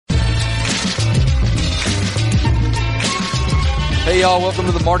Hey y'all, welcome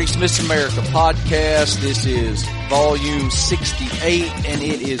to the Marty Smith's America podcast. This is volume 68 and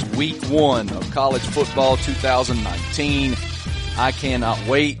it is week 1 of college football 2019. I cannot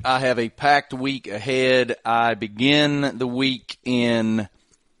wait. I have a packed week ahead. I begin the week in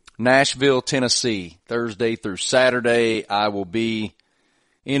Nashville, Tennessee, Thursday through Saturday. I will be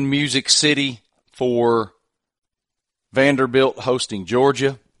in Music City for Vanderbilt hosting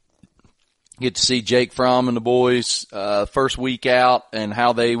Georgia. Get to see Jake Fromm and the boys first week out and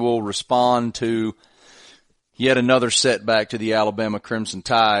how they will respond to yet another setback to the Alabama Crimson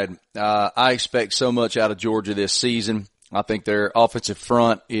Tide. I expect so much out of Georgia this season. I think their offensive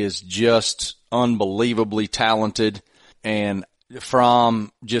front is just unbelievably talented, and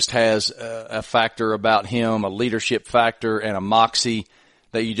Fromm just has a factor about him, a leadership factor and a moxie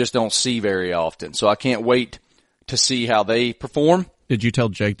that you just don't see very often. So I can't wait to see how they perform. Did you tell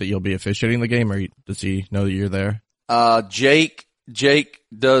Jake that you'll be officiating the game, or does he know that you're there? Jake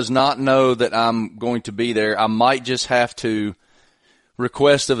does not know that I'm going to be there. I might just have to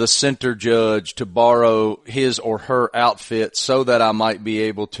request of the center judge to borrow his or her outfit so that I might be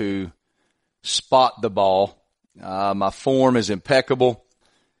able to spot the ball. My form is impeccable.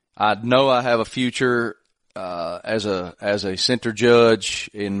 I know I have a future as a center judge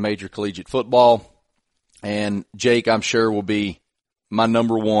in major collegiate football, and Jake, I'm sure, will be my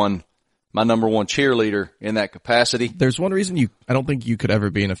number one cheerleader in that capacity. There's one reason I don't think you could ever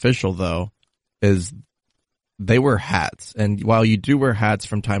be an official, though, is they wear hats. And while you do wear hats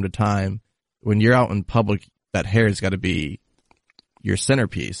from time to time, when you're out in public, that hair has got to be your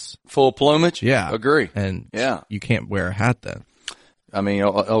centerpiece. Full plumage? Yeah. Agree. And yeah, you can't wear a hat then. I mean,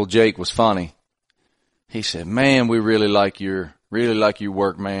 old Jake was funny. He said, "Man, we really like your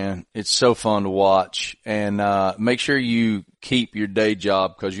work, man. It's so fun to watch. And make sure you keep your day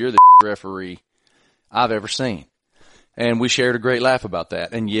job because you're the referee I've ever seen." And we shared a great laugh about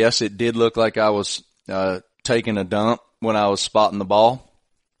that. And yes, it did look like I was taking a dump when I was spotting the ball.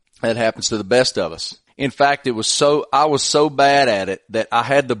 That happens to the best of us. In fact, I was so bad at it that I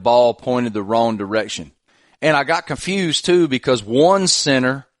had the ball pointed the wrong direction. And I got confused too because one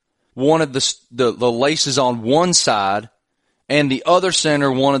center wanted the laces on one side and the other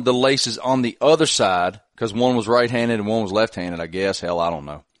center wanted the laces on the other side because one was right-handed and one was left-handed, I guess. Hell, I don't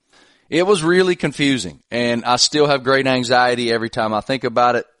know. It was really confusing, and I still have great anxiety every time I think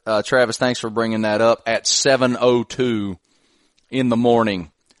about it. Travis, thanks for bringing that up at 7:02 in the morning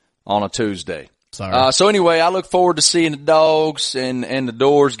on a Tuesday. Sorry. So anyway, I look forward to seeing the dogs and the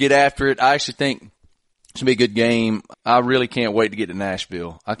Doors get after it. I actually think it's going to be a good game. I really can't wait to get to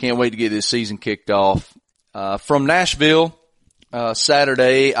Nashville. I can't wait to get this season kicked off. From Nashville,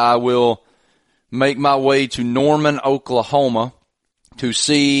 Saturday, I will make my way to Norman, Oklahoma to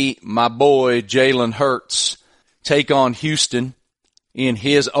see my boy Jalen Hurts take on Houston in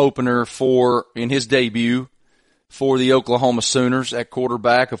his debut for the Oklahoma Sooners at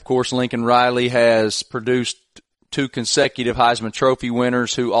quarterback. Of course, Lincoln Riley has produced 2 consecutive Heisman Trophy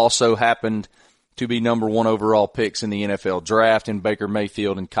winners who also happened to be number 1 overall picks in the NFL draft in Baker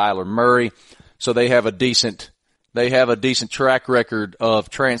Mayfield and Kyler Murray. So they have a decent track record of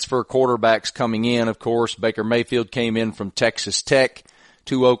transfer quarterbacks coming in. Of course, Baker Mayfield came in from Texas Tech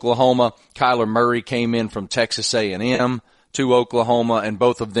to Oklahoma. Kyler Murray came in from Texas A&M to Oklahoma, and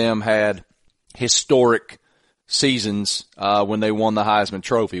both of them had historic seasons when they won the Heisman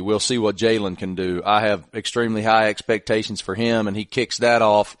Trophy. We'll see what Jalen can do. I have extremely high expectations for him, and he kicks that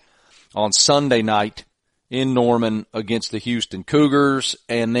off on Sunday night in Norman against the Houston Cougars.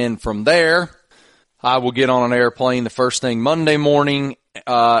 And then from there, I will get on an airplane the first thing Monday morning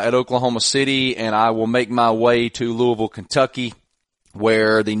at Oklahoma City, and I will make my way to Louisville, Kentucky,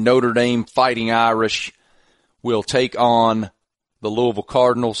 where the Notre Dame Fighting Irish will take on the Louisville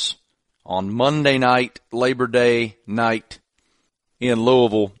Cardinals on Monday night, Labor Day night in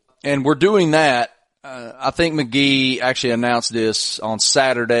Louisville. And we're doing that. I think McGee actually announced this on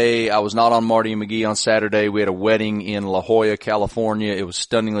Saturday. I was not on Marty and McGee on Saturday. We had a wedding in La Jolla, California. It was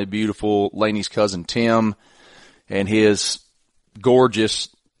stunningly beautiful. Laney's cousin Tim and his gorgeous,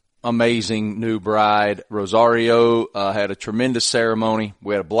 amazing new bride, Rosario, had a tremendous ceremony.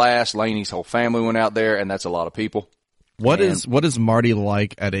 We had a blast. Laney's whole family went out there, and that's a lot of people. What is Marty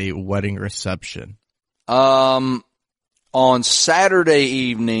like at a wedding reception? On Saturday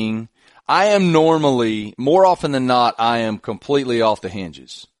evening, I am normally, more often than not, I am completely off the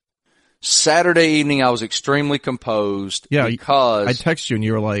hinges. Saturday evening, I was extremely composed. Yeah, because I texted you and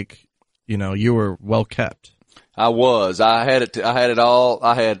you were like, you were well kept. I was. I had it all.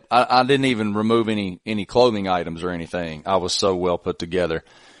 I didn't even remove any clothing items or anything. I was so well put together.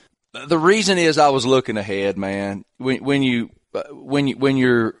 The reason is I was looking ahead, man. When you when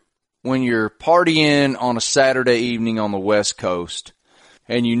you're partying on a Saturday evening on the West Coast,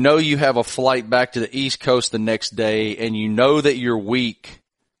 and you know you have a flight back to the East Coast the next day, and you know that your week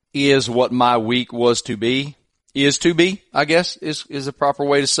is what my week was to be, I guess is a proper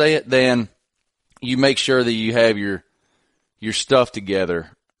way to say it, then you make sure that you have your stuff together.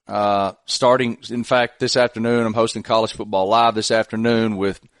 Starting, in fact, this afternoon, I'm hosting College Football Live this afternoon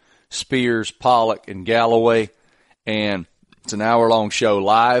with Spears, Pollock, and Galloway, and it's an hour-long show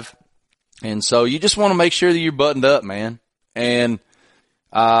live. And so you just want to make sure that you're buttoned up, man. And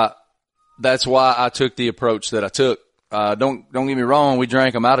that's why I took the approach that I took. Don't get me wrong, we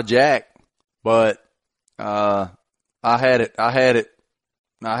drank them out of Jack, but I had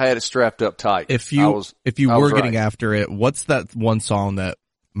it strapped up tight. If you were getting right after it, what's that one song that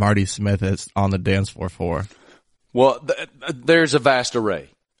Marty Smith is on the dance floor for? Well, there's a vast array.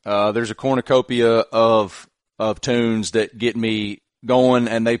 There's a cornucopia of tunes that get me going,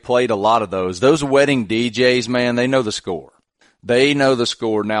 and they played a lot of those. Those wedding DJs, man, they know the score. They know the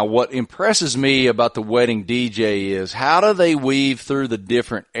score. Now, what impresses me about the wedding DJ is how do they weave through the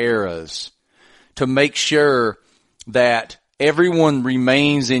different eras to make sure that everyone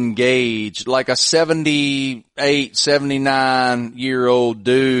remains engaged. Like a 78, 79-year-old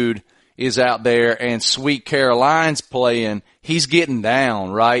dude is out there and Sweet Caroline's playing. He's getting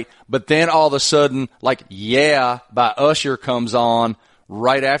down, right? But then all of a sudden, like Yeah by Usher comes on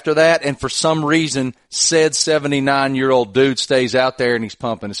right after that. And for some reason, said 79-year-old dude stays out there and he's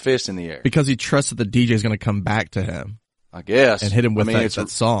pumping his fist in the air. Because he trusts that the DJ is going to come back to him. I guess. And hit him with that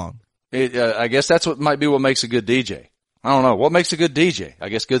song. I guess that's what makes a good DJ. I don't know. What makes a good DJ? I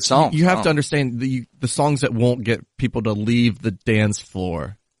guess good songs. You have to understand the songs that won't get people to leave the dance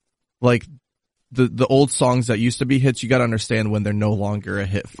floor. Like the old songs that used to be hits, you got to understand when they're no longer a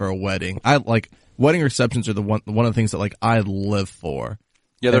hit for a wedding. Wedding receptions are one of the things that like I live for.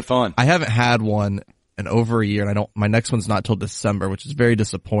 Yeah, they're fun. I haven't had one in over a year, and my next one's not till December, which is very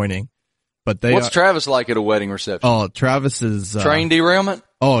disappointing. But what's Travis like at a wedding reception? Oh, Travis is train derailment.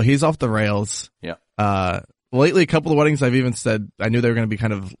 Oh, he's off the rails. Yeah. Lately, a couple of weddings I've even said I knew they were going to be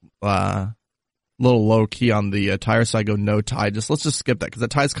kind of little low key on the tire, so I go no tie. Let's just skip that because the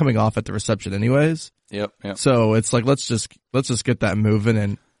tie's coming off at the reception anyways. Yep. So it's like let's just get that moving.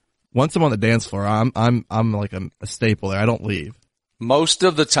 And once I'm on the dance floor, I'm like a staple there. I don't leave. Most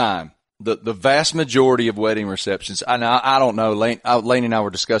of the time, the vast majority of wedding receptions, and I don't know. Lane and I were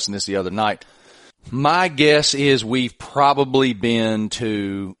discussing this the other night. My guess is we've probably been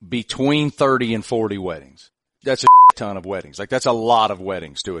to between 30 and 40 weddings. That's a ton of weddings. Like that's a lot of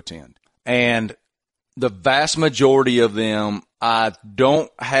weddings to attend. And the vast majority of them, I don't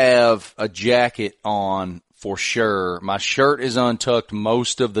have a jacket on for sure. My shirt is untucked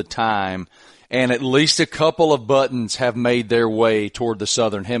most of the time, and at least a couple of buttons have made their way toward the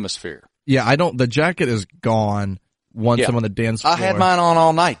southern hemisphere. Yeah, the jacket is gone once I'm on the dance floor. I had mine on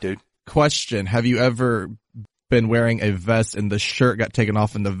all night, dude. Question, have you ever been wearing a vest and the shirt got taken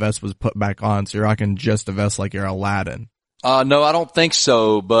off and the vest was put back on, so you're rocking just a vest like you're Aladdin? No, I don't think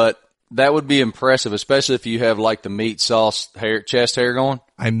so, but that would be impressive, especially if you have like the meat sauce chest hair going.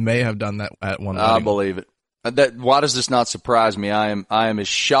 I may have done that at one point. I believe it. Why does this not surprise me? I am as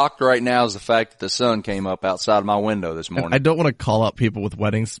shocked right now as the fact that the sun came up outside of my window this morning. I don't want to call out people with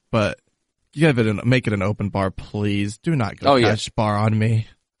weddings, but you make it an open bar, please. Do not go cash bar on me.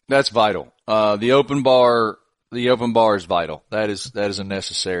 That's vital. The open bar is vital. That is a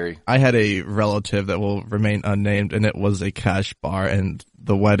necessary. I had a relative that will remain unnamed, and it was a cash bar, and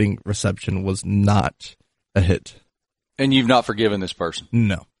the wedding reception was not a hit. And you've not forgiven this person?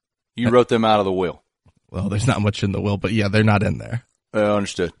 No. You wrote them out of the will. Well, there's not much in the will, but yeah, they're not in there.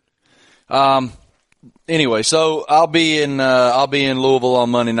 Understood. Anyway, so I'll be in Louisville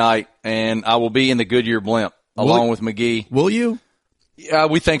on Monday night, and I will be in the Goodyear Blimp along with McGee. Will you? Yeah,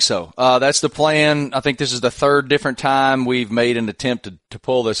 we think so. That's the plan. I think this is the third different time we've made an attempt to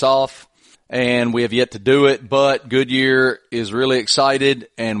pull this off, and we have yet to do it, but Goodyear is really excited,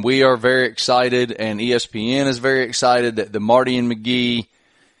 and we are very excited, and ESPN is very excited that the Marty and McGee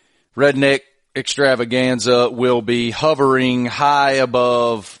Redneck Extravaganza will be hovering high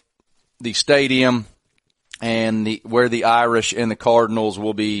above the stadium and where the Irish and the Cardinals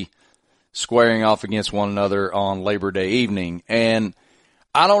will be squaring off against one another on Labor Day evening. And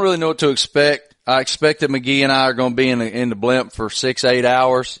I don't really know what to expect. I expect that McGee and I are going to be in the blimp for 6-8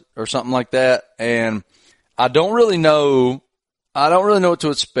 hours or something like that. And I don't really know what to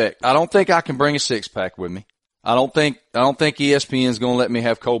expect. I don't think I can bring a 6-pack with me. I don't think ESPN is going to let me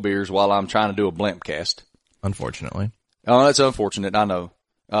have cold beers while I'm trying to do a blimp cast. Unfortunately. Oh, that's unfortunate. I know.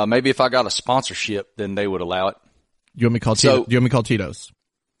 Maybe if I got a sponsorship, then they would allow it. You want me to call So- Do you want me to call Tito's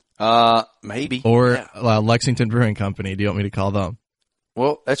Maybe. or Yeah. Lexington Brewing Company? Do you want me to call them?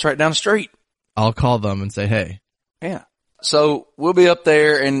 Well, that's right down the street. I'll call them and say, hey. Yeah. So we'll be up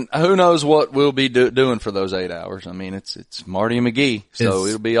there, and who knows what we'll be doing for those 8 hours. I mean, it's Marty and McGee, so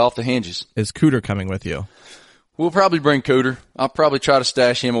it'll be off the hinges. Is Cooter coming with you? We'll probably bring Cooter. I'll probably try to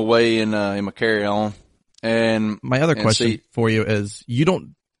stash him away in my carry-on. And My other question see, for you is, you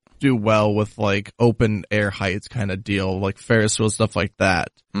don't do well with like open air heights kind of deal, like Ferris wheel, stuff like that.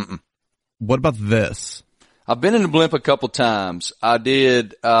 Mm-mm. What about this? I've been in the blimp a couple times. I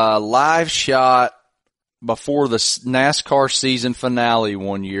did a live shot before the NASCAR season finale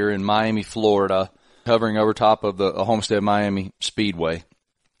one year in Miami, Florida, hovering over top of the Homestead Miami Speedway.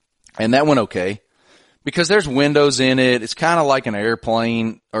 And that went okay because there's windows in it. It's kind of like an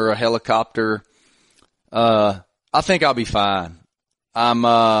airplane or a helicopter. I think I'll be fine.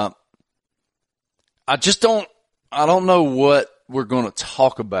 I don't know what we're going to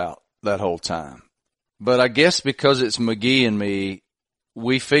talk about that whole time. But I guess because it's McGee and me,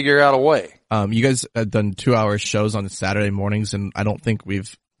 we figure out a way. You guys have done 2-hour shows on Saturday mornings, and I don't think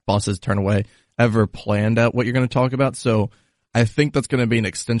bosses turn away, ever planned out what you're going to talk about. So I think that's going to be an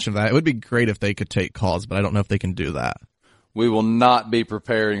extension of that. It would be great if they could take calls, but I don't know if they can do that. We will not be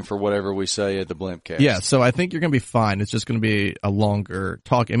preparing for whatever we say at the Blimpcast. Yeah, so I think you're going to be fine. It's just going to be a longer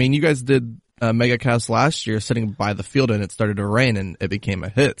talk. I mean, you guys did MegaCast last year sitting by the field, and it started to rain, and it became a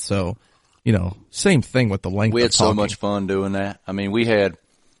hit. So, same thing with the length We of had so talking. much fun doing that. I mean, we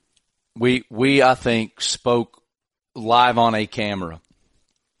I think spoke live on a camera,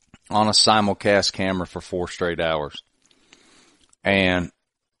 on a simulcast camera for 4 straight hours. And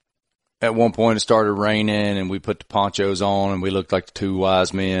at one point it started raining and we put the ponchos on and we looked like the 2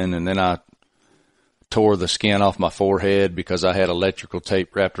 wise men. And then I tore the skin off my forehead because I had electrical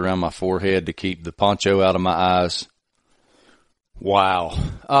tape wrapped around my forehead to keep the poncho out of my eyes. Wow.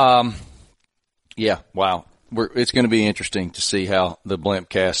 Yeah, wow. It's going to be interesting to see how the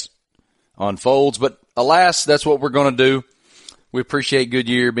Blimpcast unfolds. But alas, that's what we're going to do. We appreciate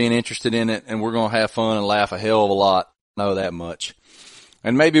Goodyear being interested in it, and we're going to have fun and laugh a hell of a lot. Know that much.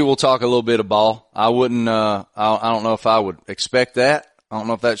 And maybe we'll talk a little bit of ball. I wouldn't, I don't know if I would expect that. I don't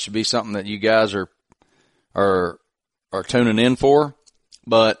know if that should be something that you guys are tuning in for,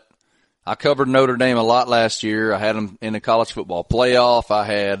 but I covered Notre Dame a lot last year. I had them in the college football playoff. I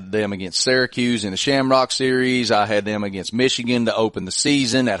had them against Syracuse in the Shamrock Series. I had them against Michigan to open the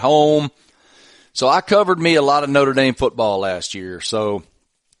season at home. So I covered me a lot of Notre Dame football last year. So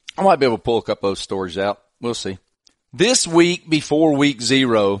I might be able to pull a couple of those stories out. We'll see. This week before week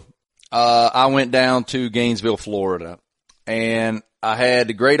 0, I went down to Gainesville, Florida, and I had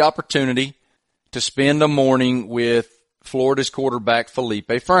the great opportunity to spend a morning with Florida's quarterback,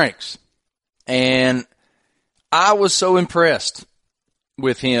 Feleipe Franks. And I was so impressed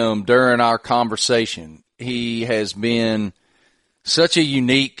with him during our conversation. He has been such a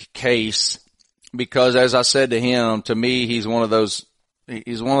unique case because, as I said to him, to me, he's one of those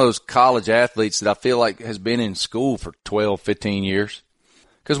college athletes that I feel like has been in school for 12, 15 years.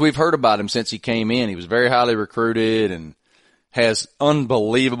 Because we've heard about him since he came in. He was very highly recruited and has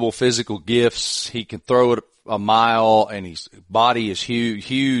unbelievable physical gifts. He can throw it a mile, and his body is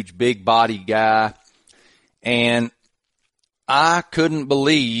huge, big body guy. And I couldn't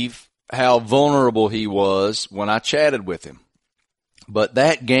believe how vulnerable he was when I chatted with him. But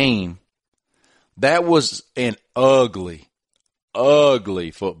that game, that was an ugly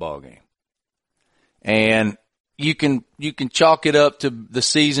football game. And you can chalk it up to the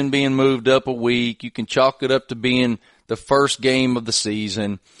season being moved up a week. You can chalk it up to being the first game of the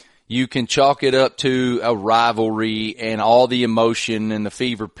season. You can chalk it up to a rivalry and all the emotion and the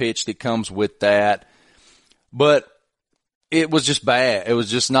fever pitch that comes with that. But it was just bad. It was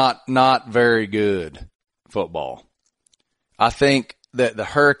just not very good football. I think that the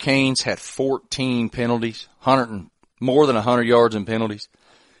Hurricanes had 14 penalties, more than 100 yards in penalties.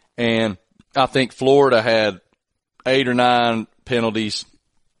 And I think Florida had 8 or 9 penalties,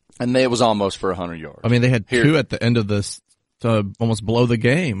 and it was almost for 100 yards. I mean, they had 2 at the end of this to almost blow the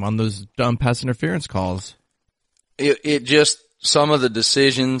game on those dumb pass interference calls. It just, some of the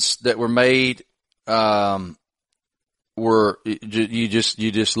decisions that were made, you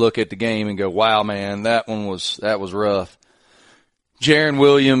just look at the game and go, wow, man, that was rough. Jaron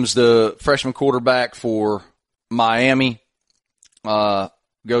Williams, the freshman quarterback for Miami,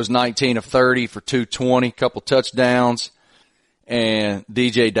 goes 19 of 30 for 220, couple touchdowns. And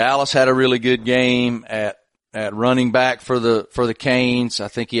DJ Dallas had a really good game at running back for the Canes. I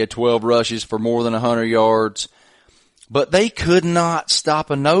think he had 12 rushes for more than 100 yards. But they could not stop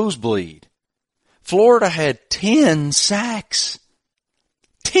a nosebleed. Florida had 10 sacks.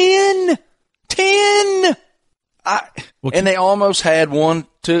 10! And they almost had one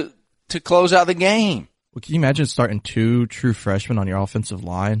to close out the game. Well, can you imagine starting 2 true freshmen on your offensive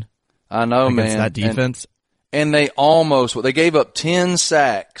line? I know, against man. That defense. And they gave up 10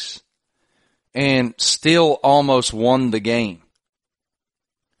 sacks and still almost won the game.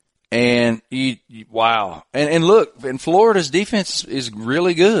 And wow. And look, and Florida's defense is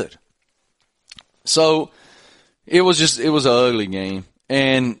really good. So it was an ugly game.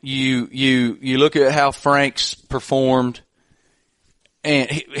 And you look at how Franks performed, and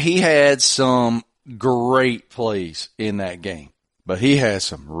he had some great plays in that game, but he had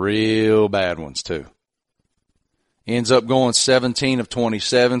some real bad ones too. Ends up going 17 of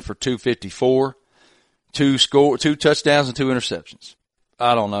 27 for 254, 2 touchdowns and 2 interceptions.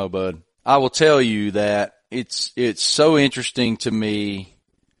 I don't know, bud. I will tell you that it's so interesting to me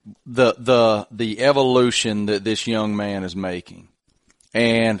the evolution that this young man is making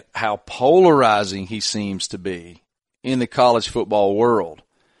and how polarizing he seems to be in the college football world.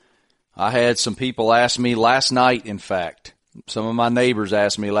 I had some people ask me last night, in fact, some of my neighbors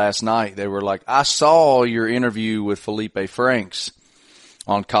asked me last night, they were like, I saw your interview with Feleipe Franks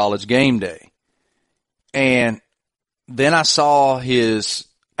on College Game Day. And then I saw his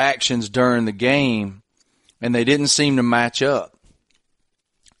actions during the game, and they didn't seem to match up.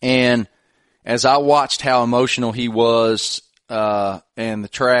 And as I watched how emotional he was, and the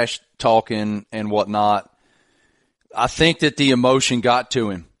trash talking and whatnot, I think that the emotion got to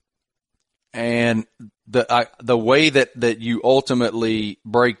him. And the way that you ultimately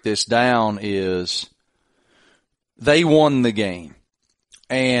break this down is they won the game.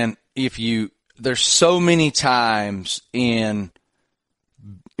 And there's so many times in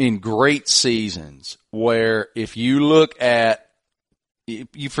great seasons where if you look at,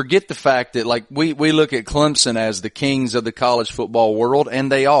 you forget the fact that, like, we look at Clemson as the kings of the college football world,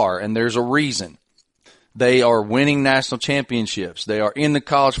 and they are, and there's a reason. They are winning national championships. They are in the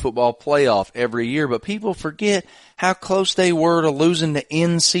college football playoff every year, but people forget how close they were to losing to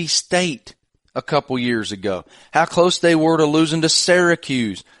NC State a couple years ago, how close they were to losing to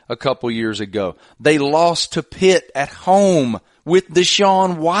Syracuse a couple years ago. They lost to Pitt at home with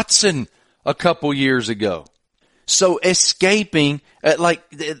Deshaun Watson a couple years ago. So escaping,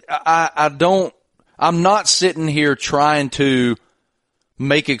 I'm not sitting here trying to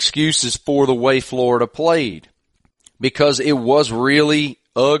make excuses for the way Florida played, because it was really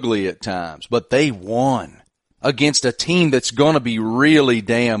ugly at times, but they won against a team that's going to be really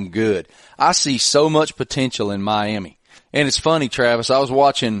damn good. I see so much potential in Miami. And it's funny, Travis, I was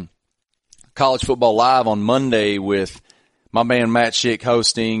watching College Football Live on Monday with my man Matt Schick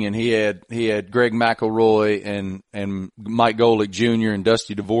hosting, and he had Greg McElroy and Mike Golick Jr. and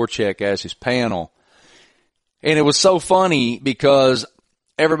Dusty Dvorak as his panel. And it was so funny because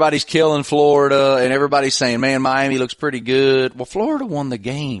everybody's killing Florida and everybody's saying, man, Miami looks pretty good. Well, Florida won the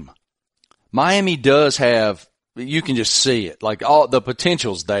game. Miami does have, you can just see it, like all the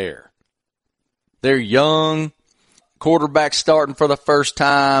potential's there. They're young, quarterback starting for the first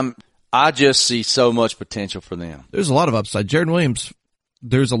time. I just see so much potential for them. There's a lot of upside. Jared Williams,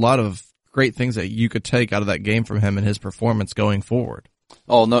 there's a lot of great things that you could take out of that game from him and his performance going forward.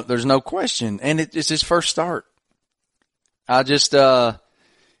 Oh, no, there's no question. And it's his first start.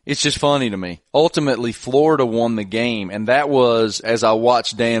 It's just funny to me. Ultimately, Florida won the game, and that was, as I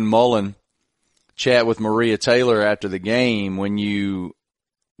watched Dan Mullen chat with Maria Taylor after the game,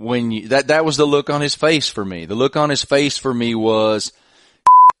 that was the look on his face for me. The look on his face for me was,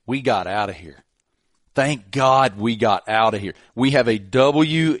 we got out of here. Thank God we got out of here. We have a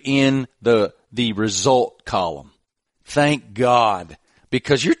W in the result column. Thank God.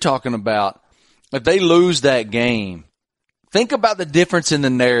 Because you're talking about, if they lose that game, think about the difference in the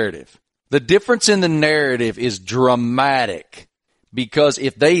narrative. The difference in the narrative is dramatic. Because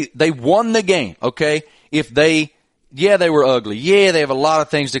if they won the game, okay? They were ugly. Yeah, they have a lot of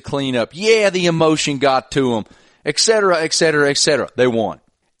things to clean up. Yeah, the emotion got to them, et cetera, et cetera, et cetera. They won.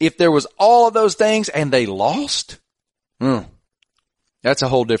 If there was all of those things and they lost, that's a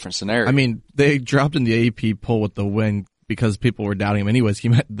whole different scenario. I mean, they dropped in the AP poll with the win because people were doubting him anyways. He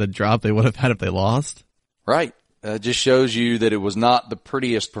meant the drop they would have had if they lost. Right. Just shows you that it was not the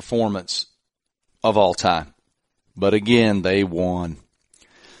prettiest performance of all time. But again, they won.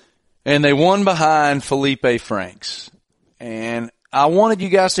 And they won behind Feleipe Franks. And I wanted you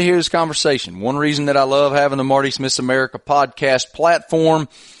guys to hear this conversation. One reason that I love having the Marty Smith's America podcast platform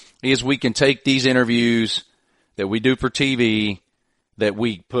is we can take these interviews that we do for TV, that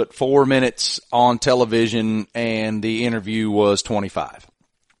we put 4 minutes on television, and the interview was 25.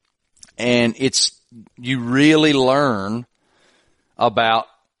 And you really learn about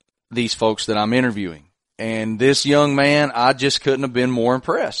these folks that I'm interviewing. And this young man, I just couldn't have been more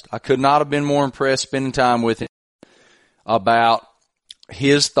impressed. I could not have been more impressed spending time with him about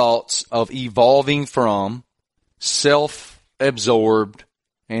his thoughts of evolving from self-absorbed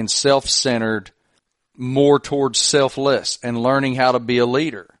and self-centered more towards selfless and learning how to be a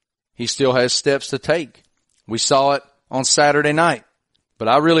leader. He still has steps to take. We saw it on Saturday night, but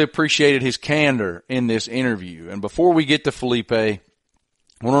I really appreciated his candor in this interview. And before we get to Feleipe, I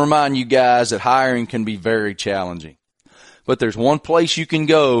want to remind you guys that hiring can be very challenging, but there's one place you can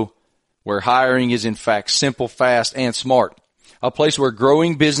go where hiring is in fact simple, fast, and smart. A place where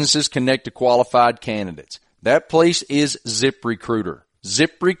growing businesses connect to qualified candidates. That place is ZipRecruiter.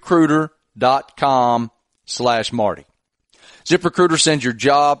 ZipRecruiter.com/Marty. ZipRecruiter sends your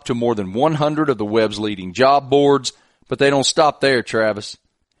job to more than 100 of the web's leading job boards, but they don't stop there, Travis.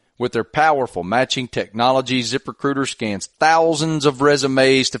 With their powerful matching technology, ZipRecruiter scans thousands of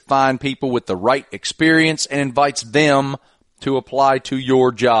resumes to find people with the right experience and invites them to apply to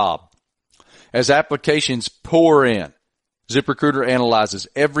your job. As applications pour in, ZipRecruiter analyzes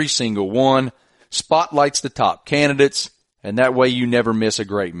every single one, spotlights the top candidates, and that way you never miss a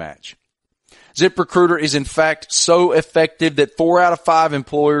great match. ZipRecruiter is in fact so effective that 4 out of 5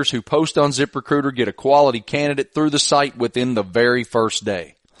 employers who post on ZipRecruiter get a quality candidate through the site within the very first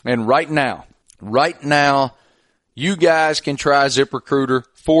day. And right now, you guys can try ZipRecruiter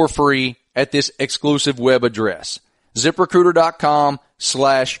for free at this exclusive web address,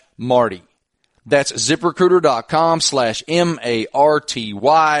 ZipRecruiter.com/Marty. That's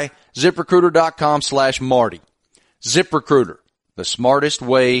ZipRecruiter.com/MARTY, ZipRecruiter.com/Marty. ZipRecruiter, the smartest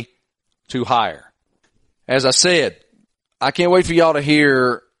way to hire. As I said, I can't wait for y'all to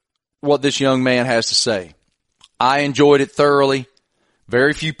hear what this young man has to say. I enjoyed it thoroughly.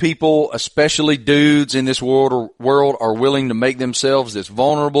 Very few people, especially dudes in this world are willing to make themselves this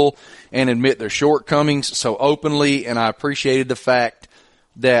vulnerable and admit their shortcomings so openly, and I appreciated the fact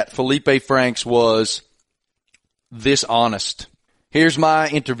that Feleipe Franks was this honest. Here's my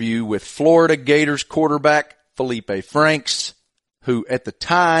interview with Florida Gators quarterback Feleipe Franks, who at the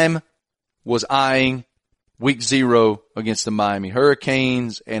time was eyeing week 0 against the Miami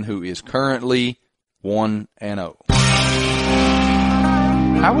Hurricanes and who is currently 1-0.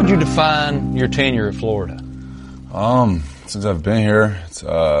 How would you define your tenure at Florida? Since I've been here, it's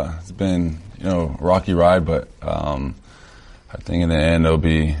been, a rocky ride, but, I think in the end it'll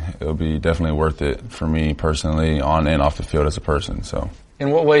be definitely worth it for me personally, on and off the field as a person. So.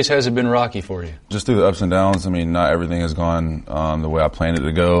 In what ways has it been rocky for you? Just through the ups and downs. I mean, not everything has gone the way I planned it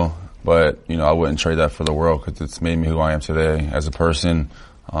to go, but I wouldn't trade that for the world because it's made me who I am today as a person,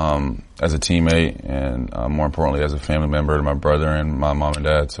 as a teammate, and more importantly as a family member to my brother and my mom and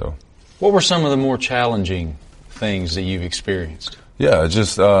dad. So, what were some of the more challenging things that you've experienced? Yeah,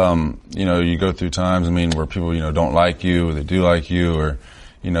 just, you go through times, where people, don't like you, or they do like you, or,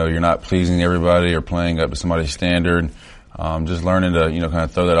 you're not pleasing everybody or playing up to somebody's standard. Just learning to, kind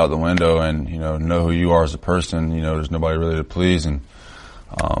of throw that out the window and, know who you are as a person. There's nobody really to please and,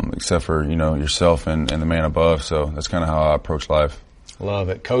 except for, yourself and the man above. So that's kind of how I approach life. Love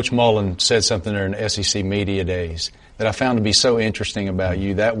it. Coach Mullen said something during the SEC Media Days that I found to be so interesting about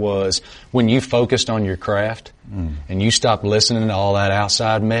you. That was when you focused on your craft and you stopped listening to all that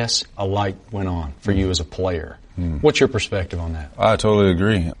outside mess, a light went on for you as a player. What's your perspective on that? I totally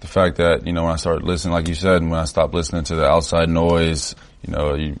agree. The fact that, when I started listening, like you said, when I stopped listening to the outside noise, you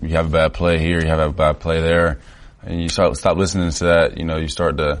have a bad play here, you have a bad play there, and you stop listening to that, you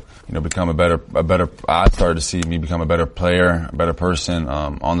start to, become I started to see me become a better player, a better person,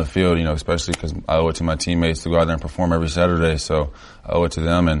 on the field, especially because I owe it to my teammates to go out there and perform every Saturday. So I owe it to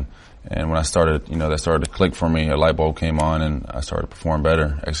them. And when I started, that started to click for me, a light bulb came on and I started to perform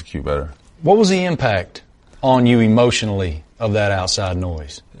better, execute better. What was the impact on you emotionally of that outside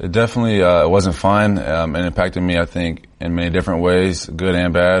noise? It definitely, it wasn't fun. It impacted me, I think, in many different ways, good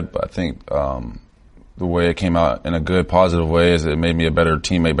and bad. But I think, the way it came out in a good, positive way is it made me a better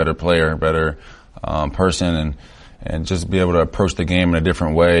teammate, better player, better person, and just be able to approach the game in a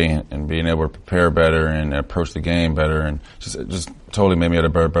different way and being able to prepare better and approach the game better, and just totally made me a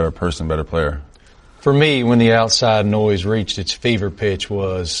better person, better player. For me, when the outside noise reached its fever pitch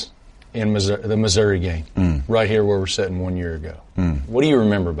was in the Missouri game, right here where we're sitting 1 year ago. What do you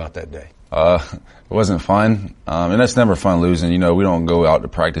remember about that day? It wasn't fun. And that's never fun losing. We don't go out to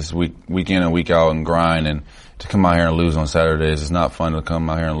practice week in and week out and grind, and to come out here and lose on Saturdays, it's not fun to come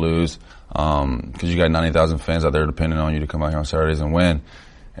out here and lose, cause you got 90,000 fans out there depending on you to come out here on Saturdays and win.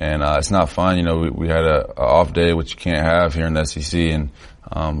 And, it's not fun. We had a off day, which you can't have here in the SEC, and,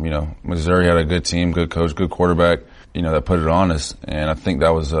 Missouri had a good team, good coach, good quarterback, that put it on us. And I think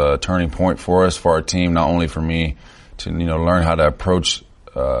that was a turning point for us, for our team, not only for me to, learn how to approach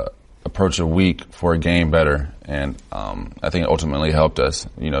a week for a game better. And I think it ultimately helped us,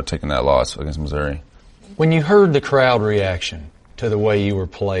 taking that loss against Missouri. When you heard the crowd reaction to the way you were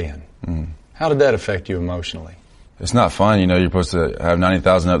playing, how did that affect you emotionally? It's not fun. You're supposed to have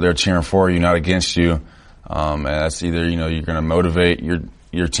 90,000 up there cheering for you, not against you. And that's either, you're going to motivate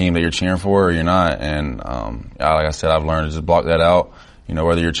your team that you're cheering for or you're not. And, like I said, I've learned to just block that out.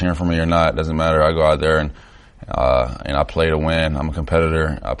 Whether you're cheering for me or not, it doesn't matter. I go out there and I play to win. I'm a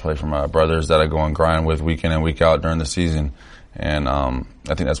competitor. I play for my brothers that I go and grind with week in and week out during the season. And, I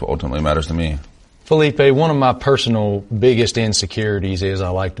think that's what ultimately matters to me. Feleipe, one of my personal biggest insecurities is I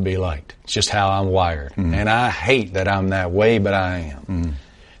like to be liked. It's just how I'm wired. And I hate that I'm that way, but I am.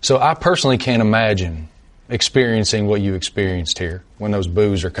 So I personally can't imagine experiencing what you experienced here when those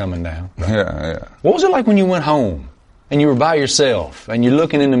boos are coming down. Yeah. What was it like when you went home and you were by yourself and you're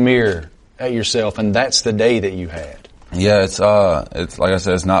looking in the mirror at yourself and that's the day that you had? Yeah, it's like I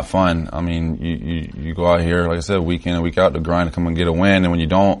said, it's not fun. I mean, you go out here, like I said, week in and week out to grind to come and get a win, and when you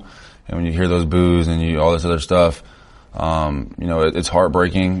don't, and when you hear those boos and all this other stuff, it's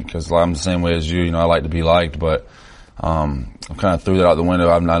heartbreaking because I'm the same way as you. I like to be liked, but I kind of threw that out the window.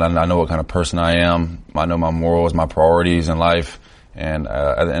 I know what kind of person I am. I know my morals, my priorities in life, and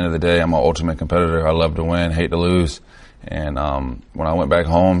at the end of the day, I'm an ultimate competitor. I love to win, hate to lose. And when I went back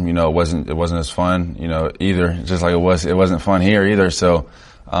home, it wasn't as fun, either. Just like it wasn't fun here either. So,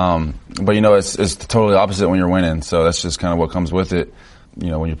 but it's totally opposite when you're winning. So that's just kind of what comes with it,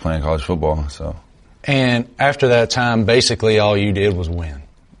 when you're playing college football. So. And after that time, basically all you did was win.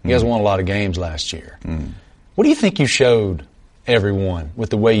 You guys won a lot of games last year. What do you think you showed everyone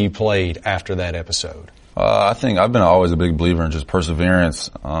with the way you played after that episode? I think I've been always a big believer in just perseverance,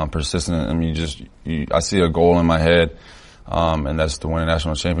 persistent. I mean, I see a goal in my head, and that's to win a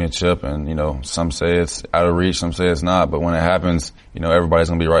national championship. And, some say it's out of reach, some say it's not. But when it happens, everybody's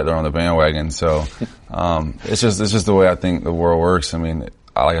going to be right there on the bandwagon. So, it's just the way I think the world works. I mean,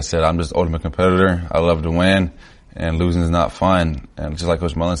 like I said, I'm just ultimate competitor. I love to win, and losing is not fun. And just like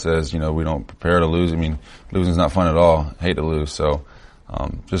Coach Mullen says, we don't prepare to lose. I mean, losing is not fun at all. I hate to lose. So,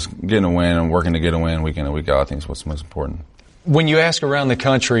 just getting a win and working to get a win week in and week out, I think is what's most important. When you ask around the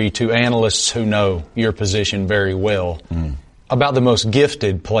country to analysts who know your position very well about the most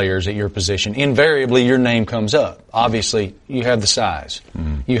gifted players at your position, invariably your name comes up. Obviously, you have the size,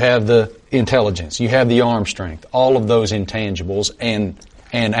 you have the intelligence, you have the arm strength, all of those intangibles and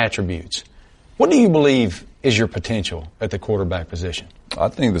attributes. What do you believe is your potential at the quarterback position? I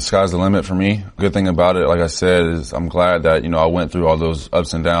think the sky's the limit for me. Good thing about it, like I said, is I'm glad that, I went through all those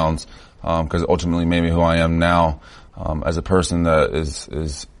ups and downs, because it ultimately made me who I am now, as a person that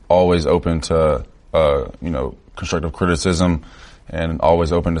is always open to, constructive criticism and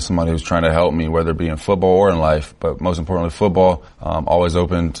always open to somebody who's trying to help me, whether it be in football or in life, but most importantly football. Always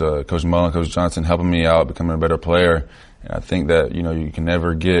open to Coach Mullen, Coach Johnson helping me out, becoming a better player. And I think that, you can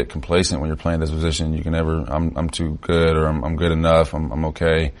never get complacent when you're playing this position. You can never, I'm too good, or I'm good enough, I'm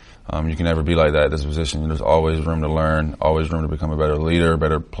okay. You can never be like that at this position. There's always room to learn, always room to become a better leader,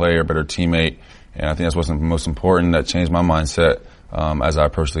 better player, better teammate. And I think that's what's most important. That changed my mindset, as I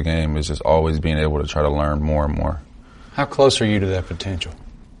approach the game, is just always being able to try to learn more and more. How close are you to that potential?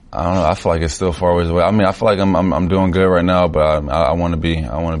 I don't know. I feel like it's still far ways away. I mean, I feel like I'm doing good right now, but I want to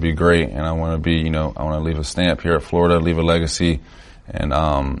be great, and I want to be, I want to leave a stamp here at Florida, leave a legacy, and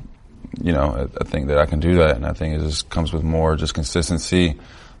I think that I can do that, and I think it just comes with more just consistency,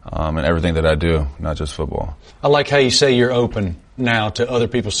 and everything that I do, not just football. I like how you say you're open now to other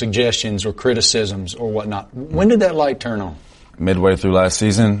people's suggestions or criticisms or whatnot. When did that light turn on? Midway through last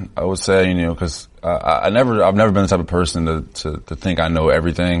season, I would say, because I've never been the type of person to think I know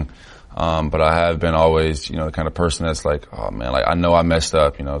everything. But I have been always, the kind of person that's like, oh man, like I know I messed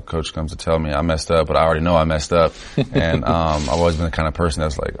up. Coach comes to tell me I messed up, but I already know I messed up. And, I've always been the kind of person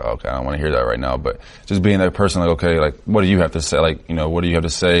that's like, okay, I don't want to hear that right now. But just being that person, like, okay, like, what do you have to say? Like, what do you have to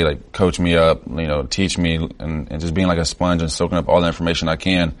say? Like, coach me up, teach me, and just being like a sponge and soaking up all the information I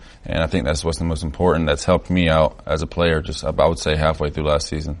can. And I think that's what's the most important. That's helped me out as a player, just, I would say, halfway through last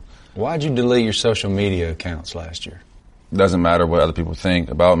season. Why'd you delete your social media accounts last year? Doesn't matter what other people think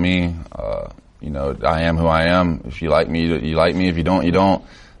about me. I am who I am. If you like me, you like me. If you don't, you don't.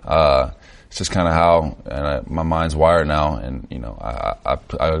 It's just kind of how my mind's wired now. And,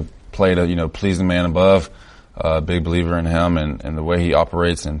 I play to, please the man above. Big believer in him and the way he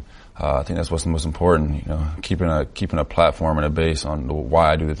operates. And, I think that's what's the most important, keeping a platform and a base on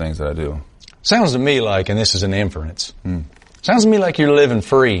why I do the things that I do. Sounds to me like, and this is an inference, Sounds to me like you're living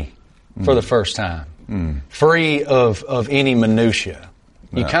free for the first time. Free of any minutia.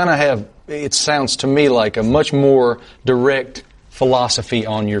 You kind of have, it sounds to me like a much more direct philosophy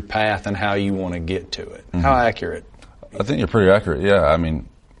on your path and how you want to get to it. How accurate? I think you're pretty accurate, yeah. I mean,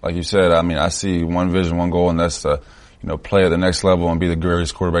 like you said, I see one vision, one goal, and that's to, play at the next level and be the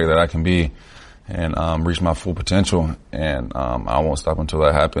greatest quarterback that I can be and reach my full potential. And I won't stop until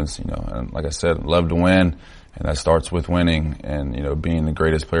that happens, And like I said, love to win, and that starts with winning and, being the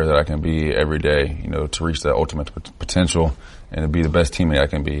greatest player that I can be every day, to reach that ultimate potential and to be the best teammate I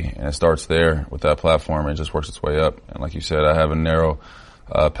can be. And it starts there with that platform, and it just works its way up. And like you said, I have a narrow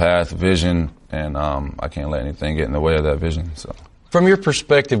path, vision, and I can't let anything get in the way of that vision. So, from your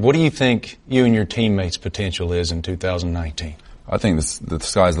perspective, what do you think you and your teammates' potential is in 2019? I think the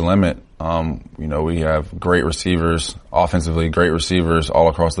sky's the limit. We have great receivers, offensively great receivers all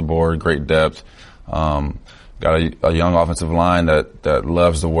across the board, great depth. Got a young offensive line that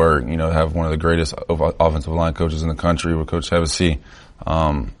loves the work. Have one of the greatest offensive line coaches in the country with Coach Hevesy.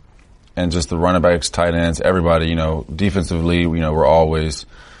 And just the running backs, tight ends, everybody, defensively, we're always,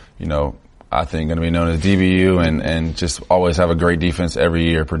 I think going to be known as DBU and just always have a great defense every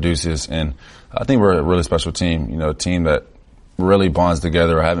year, produces. And I think we're a really special team, a team that really bonds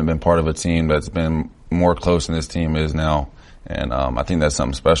together. I haven't been part of a team that's been more close than this team is now. And I think that's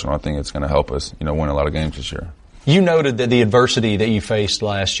something special. I think it's going to help us, win a lot of games this year. You noted that the adversity that you faced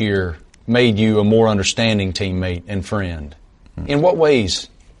last year made you a more understanding teammate and friend. In what ways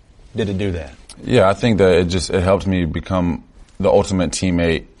did it do that? Yeah, I think that it helped me become the ultimate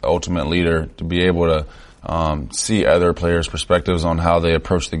teammate, ultimate leader, to be able to see other players' perspectives on how they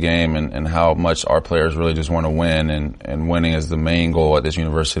approach the game and how much our players really just want to win, and winning is the main goal at this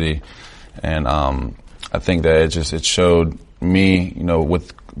university. And I think that it showed me,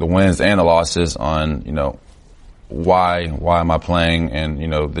 with the wins and the losses on, why am I playing, and,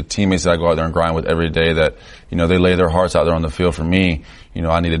 the teammates that I go out there and grind with every day that, they lay their hearts out there on the field for me,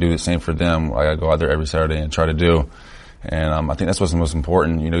 I need to do the same for them. Like I go out there every Saturday and try to do. And I think that's what's the most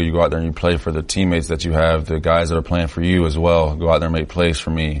important. You go out there and you play for the teammates that you have, the guys that are playing for you as well. Go out there and make plays for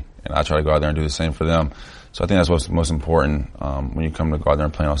me, and I try to go out there and do the same for them. So I think that's what's most important when you come to go out there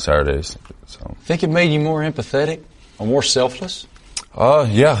and play on Saturdays. So, think it made you more empathetic or more selfless?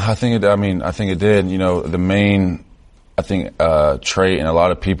 Yeah, I think it did. The main, trait in a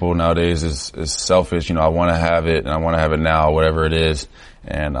lot of people nowadays is selfish. I want to have it, and I want to have it now, whatever it is.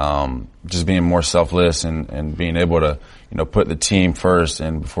 And just being more selfless and being able to, put the team first,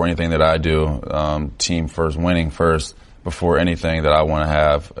 and before anything that I do, team first, winning first, before anything that I want to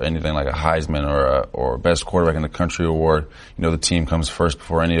have, anything like a Heisman or best quarterback in the country award. The team comes first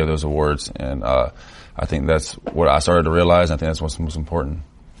before any of those awards. And I think that's what I started to realize. I think that's what's most important.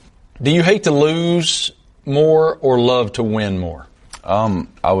 Do you hate to lose more or love to win more?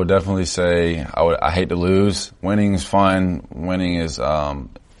 I would definitely say I hate to lose. Winning is fun. Winning is, I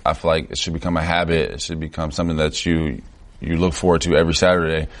feel like it should become a habit. It should become something that you look forward to every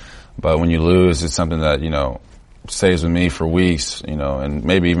Saturday. But when you lose, it's something that, stays with me for weeks, and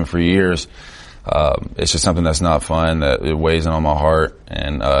maybe even for years. It's just something that's not fun, that it weighs in on my heart,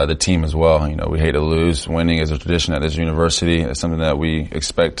 and the team as well. We hate to lose. Winning is a tradition at this university. It's something that we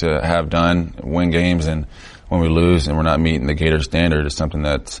expect to have done, win games, and when we lose and we're not meeting the Gator standard, it's something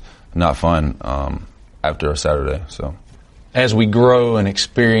that's not fun after a Saturday. So, as we grow and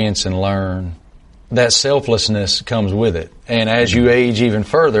experience and learn, that selflessness comes with it. And as you age even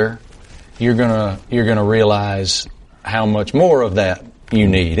further, you're gonna realize how much more of that you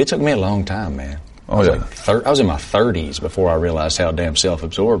need. It took me a long time, man. Oh, yeah. I was in my 30s before I realized how damn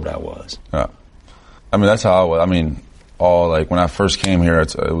self-absorbed I was. Yeah. That's how I was. When I first came here,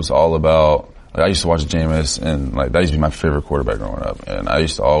 it was all about, I used to watch Jameis, and that used to be my favorite quarterback growing up. And I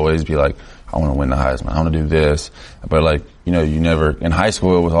used to always be like, I want to win the Heisman. I want to do this. But you never, in high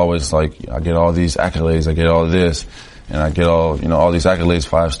school, it was always like, I get all these accolades, I get all this, and I get all these accolades,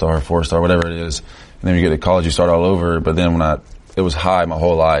 5-star, 4-star, whatever it is. And then you get to college, you start all over. But then it was high my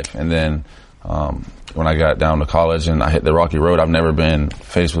whole life. And then, when I got down to college and I hit the rocky road, I've never been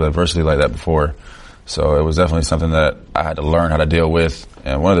faced with adversity like that before. So it was definitely something that I had to learn how to deal with.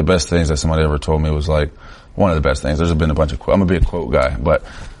 And one of the best things that somebody ever told me was one of the best things. There's been a bunch of I'm a big quote guy, but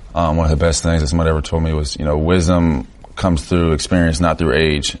one of the best things that somebody ever told me was, wisdom comes through experience, not through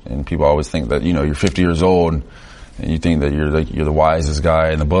age. And people always think that, you're 50 years old and you think that you're the wisest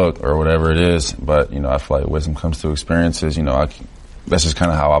guy in the book or whatever it is. But, I feel like wisdom comes through experiences. That's just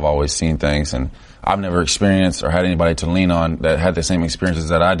kind of how I've always seen things. And I've never experienced or had anybody to lean on that had the same experiences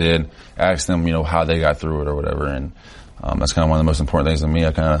that I did, ask them, how they got through it or whatever. And that's kind of one of the most important things to me.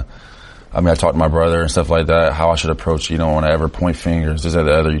 I kind of I mean, I talked to my brother and stuff like that, how I should approach, you don't want to ever point fingers, this or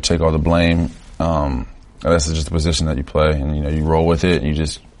the other, you take all the blame. That's just the position that you play, and, you know, you roll with it, and you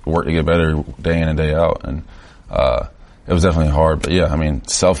just work to get better day in and day out. And, it was definitely hard, but yeah, I mean,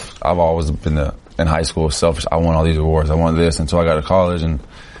 I've always been in high school, selfish. I want all these awards. I want this until I got to college and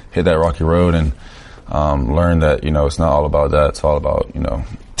hit that rocky road and, learned that, you know, it's not all about that. It's all about, you know,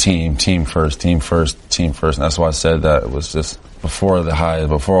 team first. And that's why I said that it was just before the highs,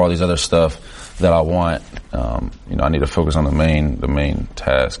 before all these other stuff that I want, you know, I need to focus on the main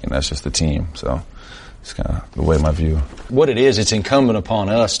task, and that's just the team. So it's kind of the way my view. What it is, it's incumbent upon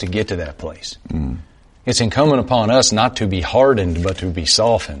us to get to that place. It's incumbent upon us not to be hardened, but to be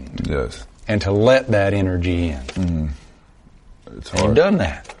softened. Yes. And to let that energy in. It's And hard. you've done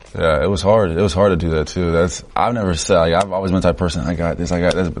that. Yeah, it was hard. It was hard to do that too. I've never said, like, I've always been the type of person, I got this,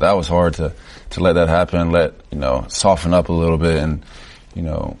 but that was hard to let that happen, you know, soften up a little bit and, you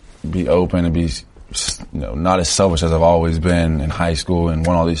know, be open and be, you know, not as selfish as I've always been in high school and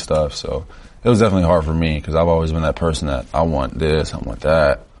want all these stuff. So it was definitely hard for me because I've always been that person that I want this, I want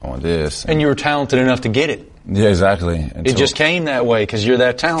that, I want this. And you were talented enough to get it. Yeah, exactly. It just came that way because you're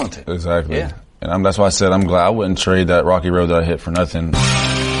that talented. Exactly. Yeah. And that's why I said I'm glad I wouldn't trade that rocky road that I hit for nothing.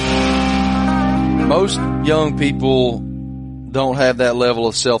 Most young people don't have that level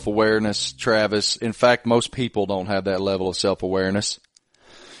of self-awareness, Travis. In fact, most people don't have that level of self-awareness.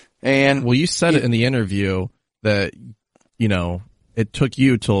 And well, you said it in the interview that, you know, it took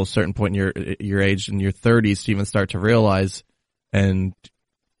you till a certain point in your age, in your 30s, to even start to realize, and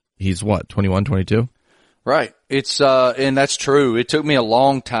he's what, 21, 22? Right. And that's true. It took me a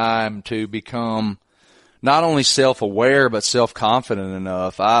long time to become not only self-aware, but self-confident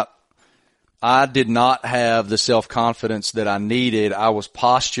enough. I did not have the self-confidence that I needed. I was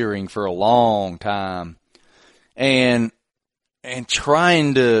posturing for a long time and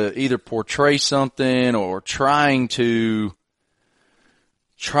trying to either portray something or trying so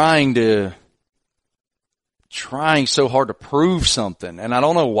hard to prove something. And I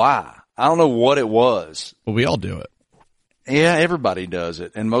don't know why. I don't know what it was. Well, we all do it. Yeah, everybody does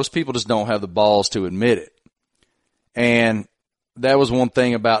it. And most people just don't have the balls to admit it. And that was one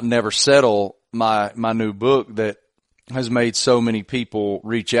thing about Never Settle, my new book, that has made so many people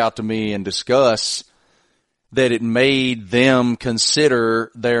reach out to me and discuss, that it made them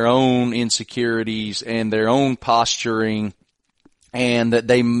consider their own insecurities and their own posturing, and that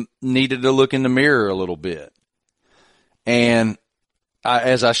they needed to look in the mirror a little bit. And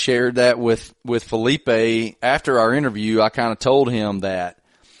as I shared that with Feleipe after our interview, I kind of told him that.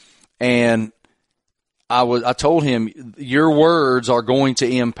 And I told him, your words are going to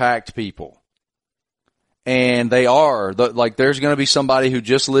impact people. And they are. Like, there's going to be somebody who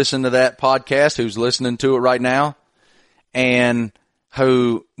just listened to that podcast, who's listening to it right now, and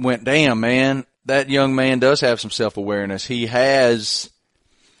who went, damn, man, that young man does have some self-awareness. He has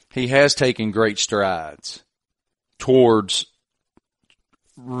taken great strides towards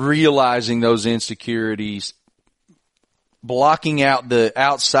realizing those insecurities, blocking out the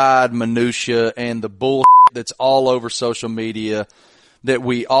outside minutia and the bullshit that's all over social media that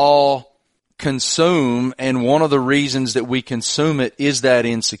we all consume. And one of the reasons that we consume it is that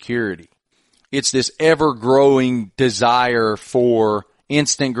insecurity. It's this ever-growing desire for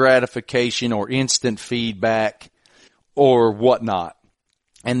instant gratification or instant feedback or whatnot.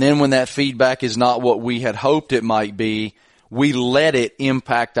 And then when that feedback is not what we had hoped it might be, we let it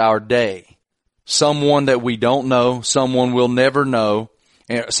impact our day. Someone that we don't know, someone we'll never know,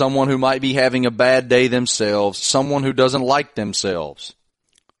 someone who might be having a bad day themselves, someone who doesn't like themselves,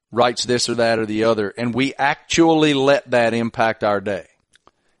 writes this or that or the other, and we actually let that impact our day.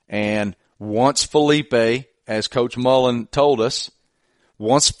 And once Feleipe, as Coach Mullen told us,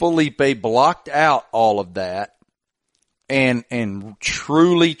 once Feleipe blocked out all of that and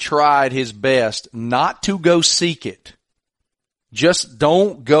truly tried his best not to go seek it, just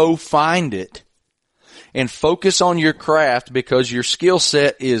don't go find it, and focus on your craft because your skill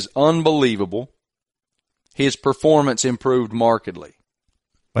set is unbelievable, his performance improved markedly.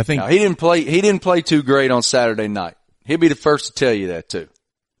 I think now, he didn't play too great on Saturday night. He'll be the first to tell you that too.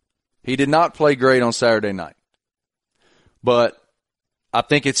 He did not play great on Saturday night. But I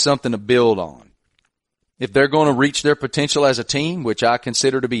think it's something to build on. If they're going to reach their potential as a team, which I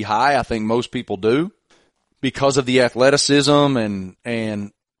consider to be high, I think most people do, because of the athleticism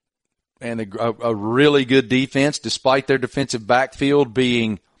and a really good defense, despite their defensive backfield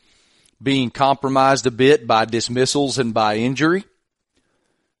being compromised a bit by dismissals and by injury.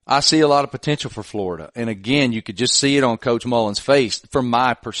 I see a lot of potential for Florida. And again, you could just see it on Coach Mullen's face from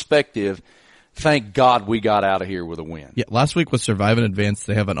my perspective thank God we got out of here with a win. Yeah, last week was Survive and Advance.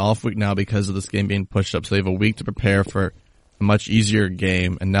 They have an off week now because of this game being pushed up, so they have a week to prepare for a much easier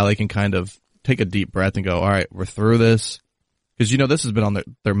game, and now they can kind of take a deep breath and go, all right, we're through this. Because, this has been on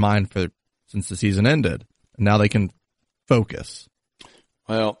their mind since the season ended. And now they can focus.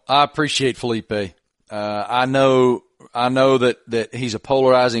 Well, I appreciate Feleipe. I know that he's a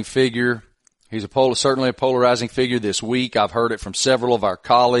polarizing figure. He's certainly a polarizing figure this week. I've heard it from several of our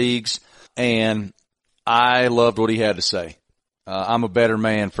colleagues, and I loved what he had to say. I'm a better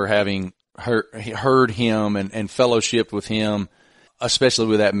man for having heard him and fellowshipped with him, especially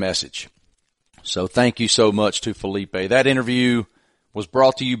with that message. So thank you so much to Feleipe. That interview was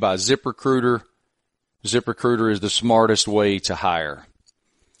brought to you by ZipRecruiter. ZipRecruiter is the smartest way to hire.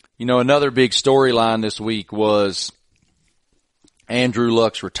 Another big storyline this week was Andrew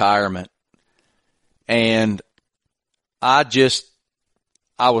Luck's retirement. And I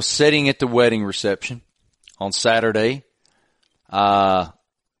was sitting at the wedding reception on Saturday,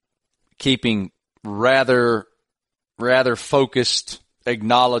 keeping rather focused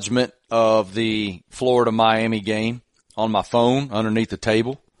acknowledgement of the Florida-Miami game on my phone underneath the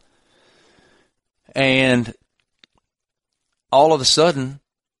table. And all of a sudden,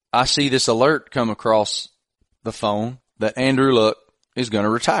 I see this alert come across the phone that Andrew Luck is going to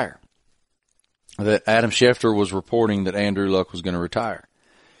retire. That Adam Schefter was reporting that Andrew Luck was going to retire.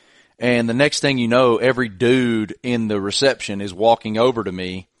 And the next thing you know, every dude in the reception is walking over to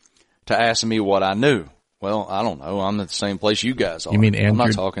me to ask me what I knew. Well, I don't know. I'm at the same place you guys are. You mean Andrew? I'm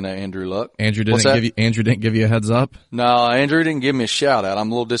not talking to Andrew Luck. Andrew didn't give you a heads up? No, Andrew didn't give me a shout out. I'm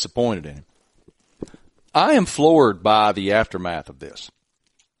a little disappointed in him. I am floored by the aftermath of this.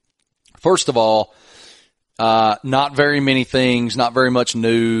 First of all, not very many things, not very much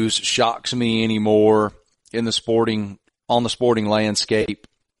news shocks me anymore on the sporting landscape.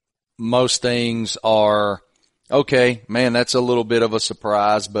 Most things are, okay, man, that's a little bit of a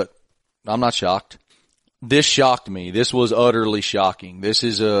surprise, but I'm not shocked. This shocked me. This was utterly shocking. This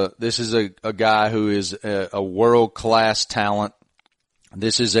is a guy who is a world-class talent.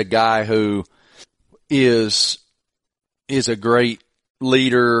 This is a guy who is a great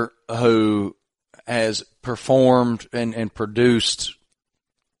leader who has performed and produced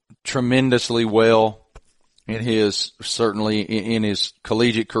tremendously well in his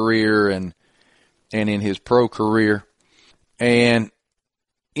collegiate career and in his pro career. And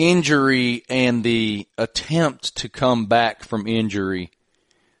injury and the attempt to come back from injury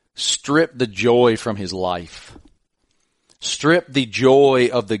stripped the joy from his life, stripped the joy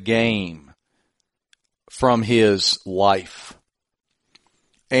of the game from his life.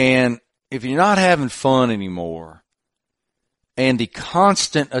 And if you're not having fun anymore, and the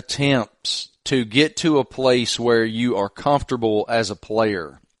constant attempts to get to a place where you are comfortable as a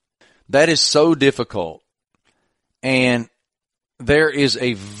player, that is so difficult. And there is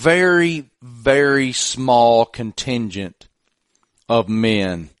a very, very small contingent of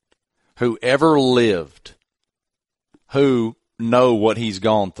men who ever lived who know what he's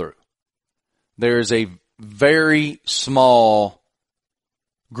gone through. There is a very small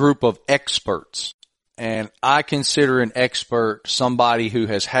group of experts, and I consider an expert somebody who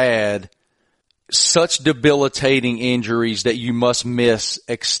has had such debilitating injuries that you must miss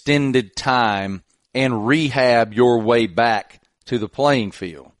extended time and rehab your way back to the playing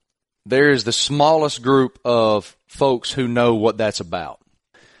field. There is the smallest group of folks who know what that's about.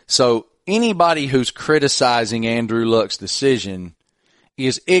 So anybody who's criticizing Andrew Luck's decision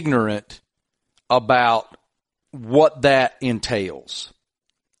is ignorant about what that entails,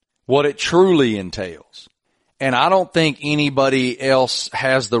 what it truly entails. And I don't think anybody else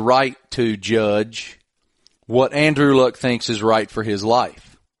has the right to judge what Andrew Luck thinks is right for his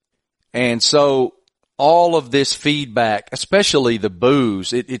life. And so all of this feedback, especially the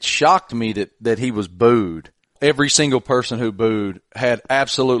boos, it shocked me that he was booed. Every single person who booed had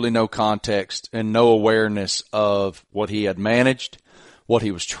absolutely no context and no awareness of what he had managed, what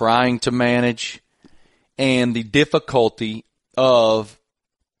he was trying to manage, and the difficulty of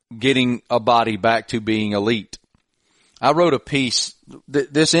getting a body back to being elite. I wrote a piece.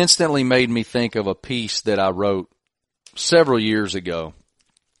 This instantly made me think of a piece that I wrote several years ago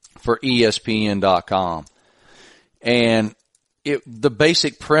for ESPN.com. And the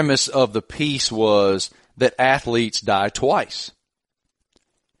basic premise of the piece was that athletes die twice.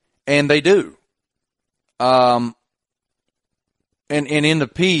 And they do. And in the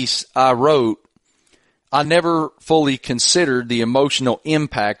piece I wrote, I never fully considered the emotional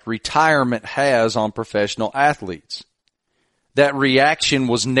impact retirement has on professional athletes. That reaction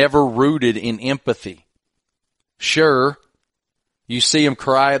was never rooted in empathy. Sure, you see them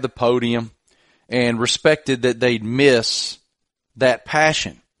cry at the podium. and respected that they'd miss that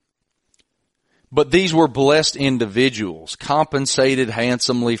passion. But these were blessed individuals, compensated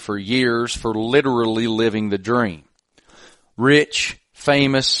handsomely for years for literally living the dream. Rich,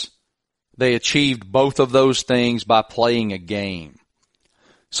 famous, they achieved both of those things by playing a game.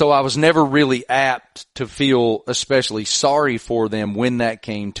 So I was never really apt to feel especially sorry for them when that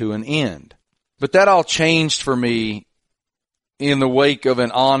came to an end. But that all changed for me in the wake of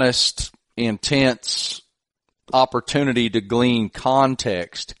an honest, intense opportunity to glean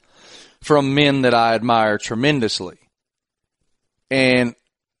context from men that I admire tremendously. And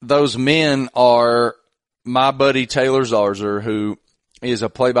those men are my buddy Taylor Zarzour, who is a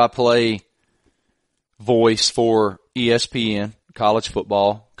play-by-play voice for ESPN, college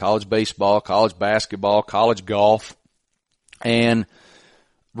football, college baseball, college basketball, college golf, and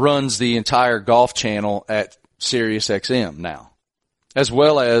runs the entire golf channel at SiriusXM now, as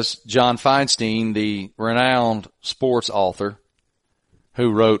well as John Feinstein, the renowned sports author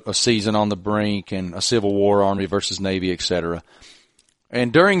who wrote A Season on the Brink and A Civil War, Army versus Navy, etc.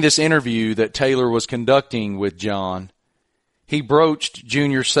 And during this interview that Taylor was conducting with John, he broached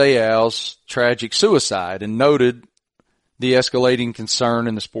Junior Seau's tragic suicide and noted the escalating concern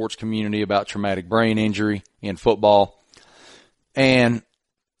in the sports community about traumatic brain injury in football. And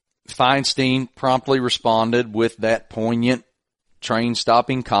Feinstein promptly responded with that poignant,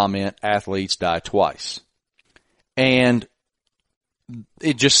 train-stopping comment, "Athletes die twice." And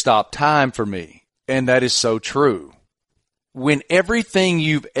it just stopped time for me. And that is so true. When everything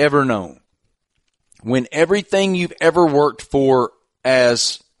you've ever known, when everything you've ever worked for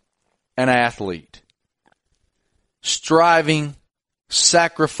as an athlete, striving,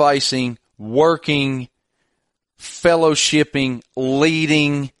 sacrificing, working, fellowshipping,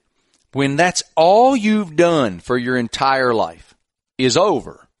 leading, when that's all you've done for your entire life is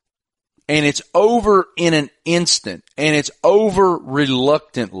over, and it's over in an instant, and it's over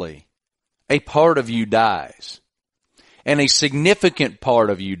reluctantly, a part of you dies. And a significant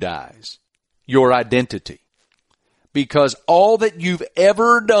part of you dies. Your identity. Because all that you've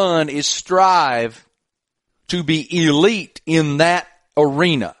ever done is strive to be elite in that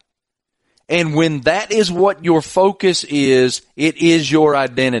arena. And when that is what your focus is, it is your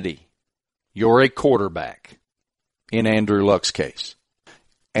identity. You're a quarterback, in Andrew Luck's case.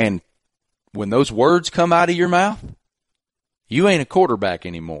 And when those words come out of your mouth, you ain't a quarterback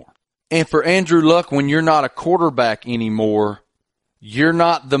anymore. And for Andrew Luck, when you're not a quarterback anymore, you're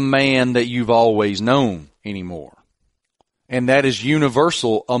not the man that you've always known anymore. And that is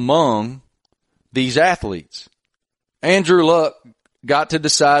universal among these athletes. Andrew Luck got to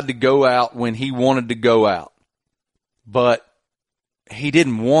decide to go out when he wanted to go out. But he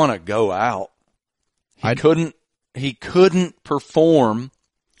didn't want to go out. He couldn't perform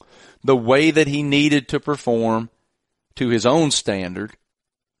the way that he needed to perform to his own standard.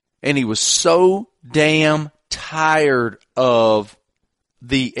 And he was so damn tired of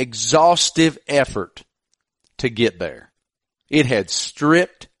the exhaustive effort to get there. It had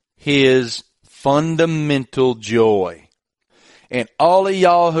stripped his fundamental joy. And all of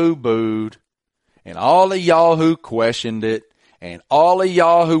y'all who booed, and all of y'all who questioned it, and all of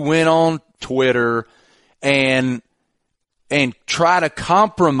y'all who went on Twitter and try to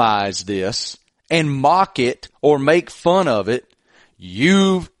compromise this and mock it or make fun of it,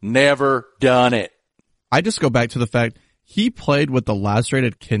 you've never done it. I just go back to the fact he played with the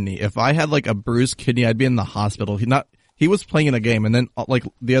lacerated kidney. If I had like a bruised kidney, I'd be in the hospital. He was playing in a game, and then like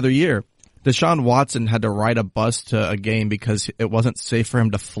the other year, Deshaun Watson had to ride a bus to a game because it wasn't safe for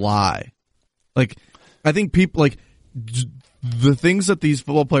him to fly. Like, I think people like the things that these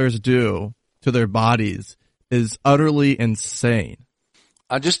football players do to their bodies is utterly insane.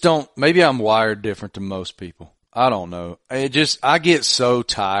 I just don't, maybe I'm wired different to most people. I don't know. I get so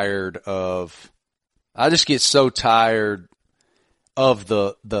tired of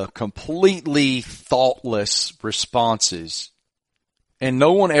the completely thoughtless responses, and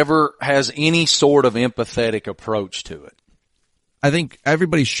no one ever has any sort of empathetic approach to it. I think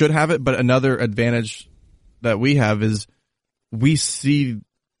everybody should have it, but another advantage that we have is we see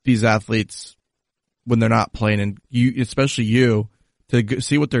these athletes when they're not playing, and you, especially you, to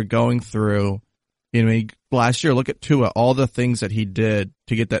see what they're going through. You know, last year, look at Tua, all the things that he did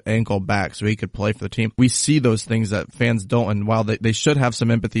to get that ankle back so he could play for the team. We see those things that fans don't, and while they should have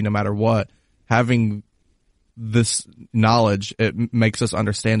some empathy no matter what, having this knowledge, it makes us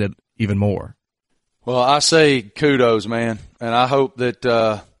understand it even more. Well, I say kudos, man, and I hope that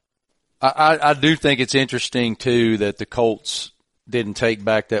I do think it's interesting too that the Colts didn't take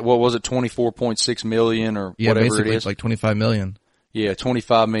back that, what was it, $24.6 million or whatever it is, like $25 million. Yeah,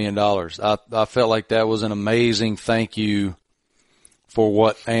 $25 million. I felt like that was an amazing thank you for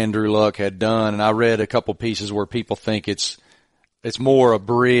what Andrew Luck had done. And I read a couple pieces where people think it's more a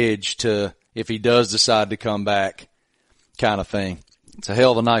bridge to if he does decide to come back kind of thing. It's a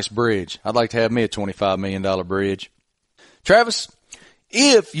hell of a nice bridge. I'd like to have me a $25 million bridge. Travis,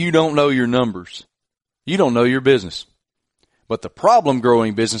 if you don't know your numbers, you don't know your business. But the problem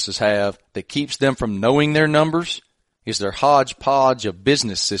growing businesses have that keeps them from knowing their numbers is their hodgepodge of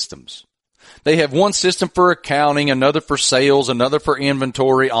business systems. They have one system for accounting, another for sales, another for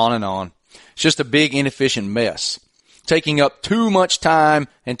inventory, on and on. It's just a big inefficient mess, taking up too much time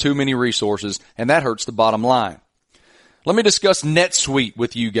and too many resources, and that hurts the bottom line. Let me discuss NetSuite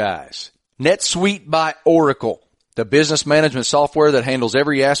with you guys. NetSuite by Oracle, the business management software that handles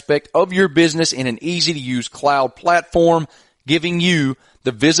every aspect of your business in an easy-to-use cloud platform, giving you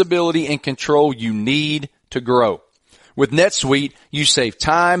the visibility and control you need to grow. With NetSuite, you save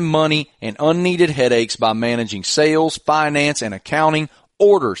time, money, and unneeded headaches by managing sales, finance, and accounting,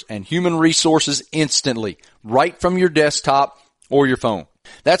 orders, and human resources instantly, right from your desktop or your phone.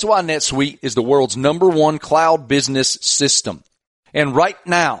 That's why NetSuite is the world's #1 cloud business system. And right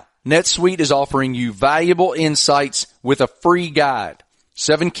now, NetSuite is offering you valuable insights with a free guide.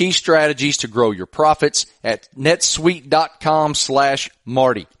 7 key strategies to grow your profits at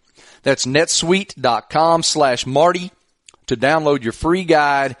netsuite.com/Marty. That's netsuite.com/Marty to download your free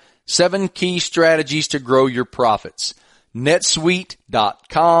guide, 7 key strategies to grow your profits.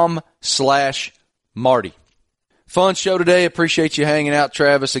 netsuite.com/Marty. Fun show today. Appreciate you hanging out,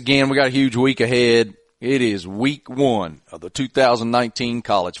 Travis. Again, we got a huge week ahead. It is week 1 of the 2019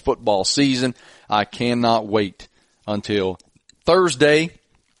 college football season. I cannot wait until Thursday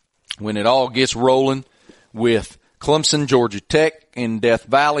when it all gets rolling with Clemson, Georgia Tech in Death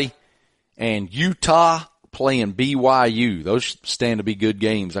Valley, and Utah playing BYU. Those stand to be good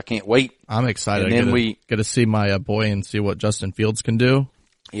games. I can't wait. I'm excited. And then we get to see my boy and see what Justin Fields can do.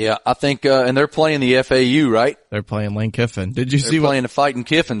 Yeah, I think, and they're playing the FAU, right? They're playing Lane Kiffin. Did you see they're playing the Fighting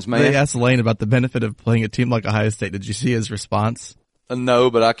Kiffins, man? They asked Lane about the benefit of playing a team like Ohio State. Did you see his response? No,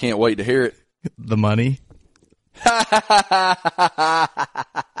 but I can't wait to hear it. The money.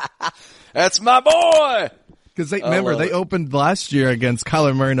 That's my boy. Because remember, they opened last year against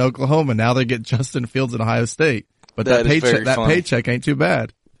Kyler Murray in Oklahoma. Now they get Justin Fields in Ohio State. But that paycheck ain't too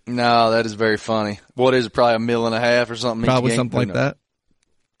bad. No, that is very funny. What is it? Probably $1.5 million or something? Probably something like that.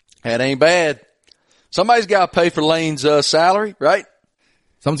 That ain't bad. Somebody's got to pay for Lane's salary, right?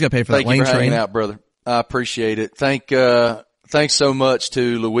 Someone's got to pay for that Lane train. Thank you for hanging out, brother. I appreciate it. Thanks so much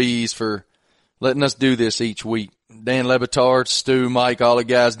to Louise for letting us do this each week. Dan Lebitard, Stu, Mike, all the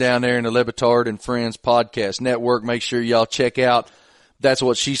guys down there in the Lebitard and Friends Podcast Network. Make sure y'all check out That's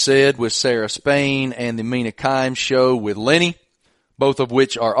What She Said with Sarah Spain and the Mina Kimes Show with Lenny, both of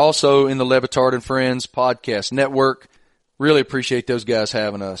which are also in the Lebitard and Friends Podcast Network. Really appreciate those guys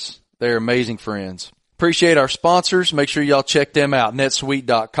having us. They're amazing friends. Appreciate our sponsors. Make sure y'all check them out.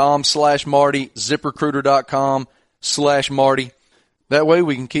 netsuite.com/Marty, ziprecruiter.com/Marty. That way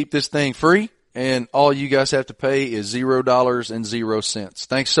we can keep this thing free, and all you guys have to pay is $0.00.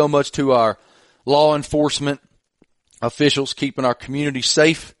 Thanks so much to our law enforcement officials keeping our community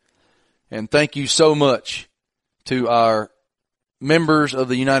safe. And thank you so much to our members of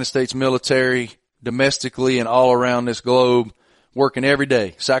the United States military, domestically and all around this globe, working every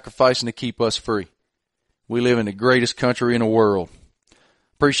day, sacrificing to keep us free. We live in the greatest country in the world.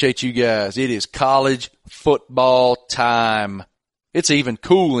 Appreciate you guys. It is college football time. It's even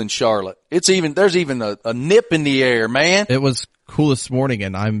cool in Charlotte. There's even a nip in the air, man. It was cool this morning,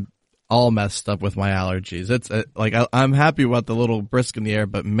 and I'm all messed up with my allergies. It's I'm happy about the little brisk in the air,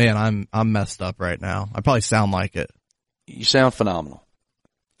 but man, I'm messed up right now. I probably sound like it. You sound phenomenal.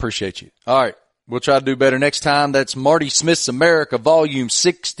 Appreciate you. All right. We'll try to do better next time. That's Marty Smith's America, Volume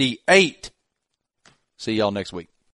 68. See y'all next week.